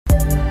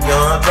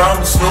from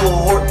the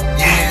store.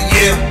 Yeah,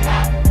 yeah.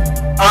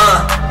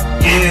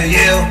 Yeah,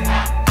 yeah.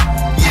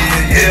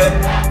 Yeah, yeah.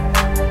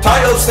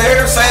 Tonya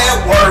upstairs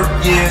at work.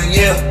 Yeah,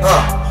 yeah.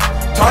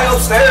 Tonya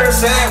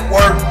upstairs at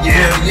work.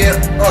 Yeah, yeah.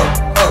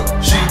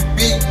 She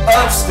be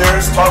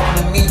upstairs talking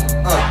to me.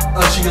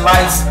 She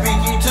likes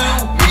speaking to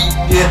me.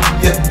 Yeah,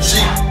 yeah. She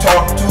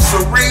talked to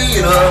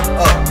Serena.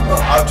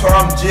 I told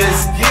her I'm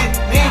just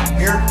getting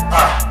here.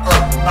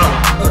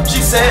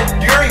 She said,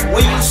 Gary,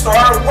 when you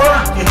start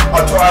working?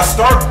 I told her I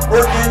start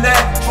working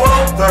at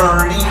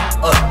 12:30.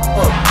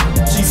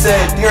 She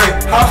said, Gary,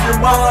 how's your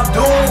mom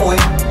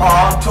doing?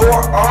 I told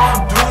her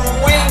I'm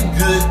doing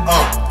good.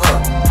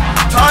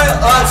 Tonya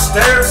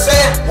upstairs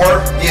at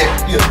work. Yeah,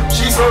 yeah.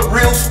 She's a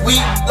real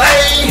sweet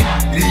lady.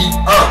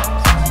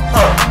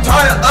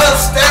 Tonya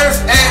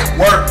upstairs at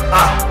work.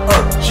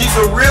 She's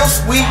a real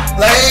sweet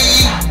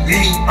lady.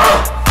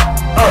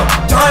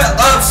 Tonya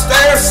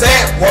upstairs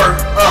at work.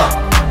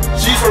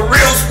 She's a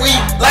real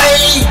sweet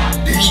lady.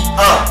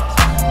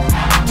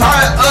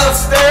 Tonya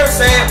upstairs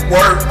at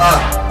work.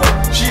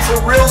 She's a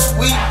real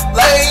sweet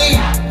lady.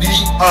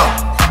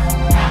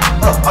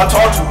 I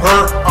talk to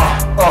her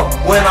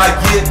when I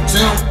get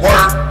to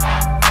work.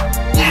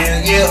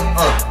 Yeah, yeah.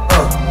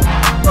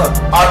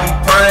 I be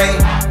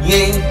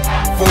praying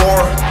for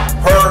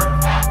her.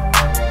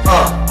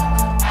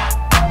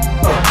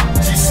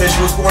 She said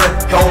she was going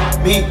to help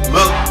me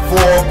look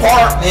for an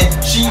apartment.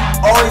 She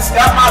always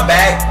got my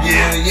back.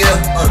 Yeah,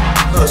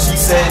 yeah. She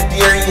said,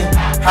 Darian,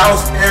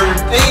 how's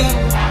everything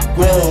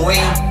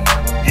going?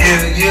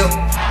 Yeah, yeah.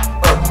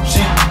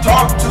 She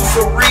talked to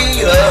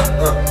Serena.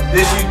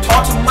 Then she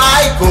talked to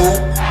Michael.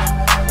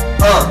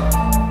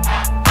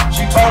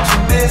 She talked to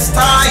Miss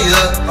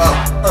Tonya.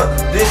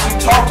 Then she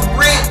talked to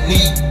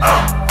Brittany.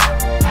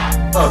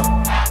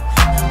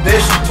 Then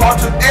she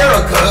talked to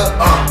Erica.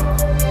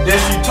 Then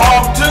she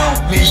talked to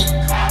me.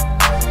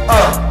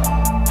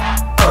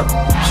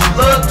 She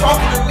loved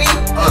talking to me.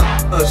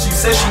 She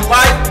said she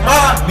liked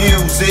my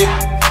music.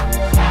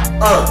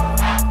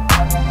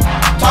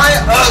 Tonya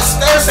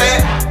upstairs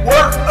at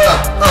work.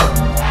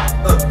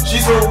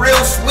 She's a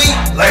real sweet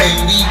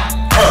lady.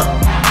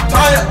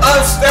 Tonya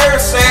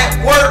upstairs at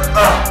work.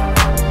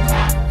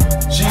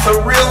 She's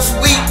a real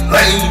sweet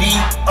lady.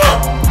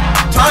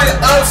 Tonya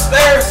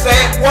upstairs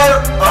at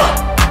work.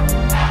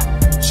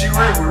 She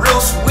real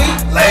sweet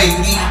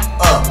lady.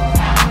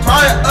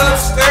 Tonya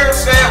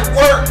upstairs at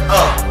work.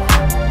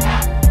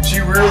 She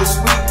real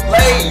sweet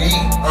lady.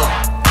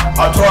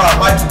 I told her I'd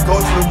like to go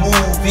to the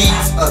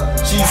movies.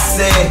 She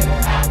said,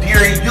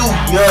 Deary, you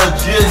young,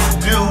 just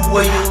do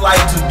what you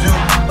like to do.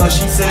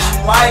 She said she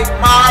liked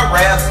my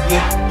raps.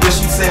 Yeah, yeah.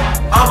 She said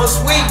I'm a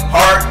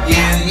sweetheart.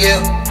 Yeah, yeah.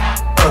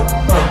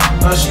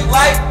 She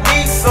liked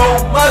me so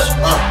much.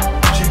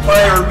 She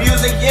play her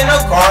music in a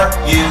car.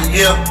 Yeah,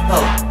 yeah.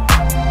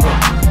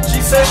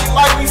 She said she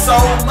liked me so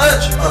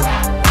much.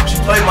 She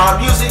play my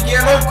music in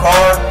her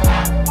car.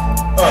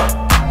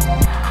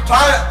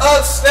 Tonya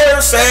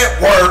upstairs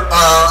at work.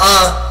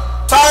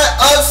 Tonya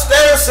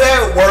upstairs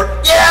at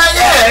work. Yeah,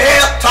 yeah,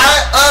 yeah.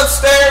 Tonya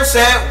upstairs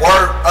at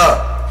work.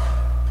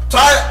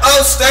 Tonya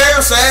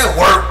upstairs at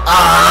work.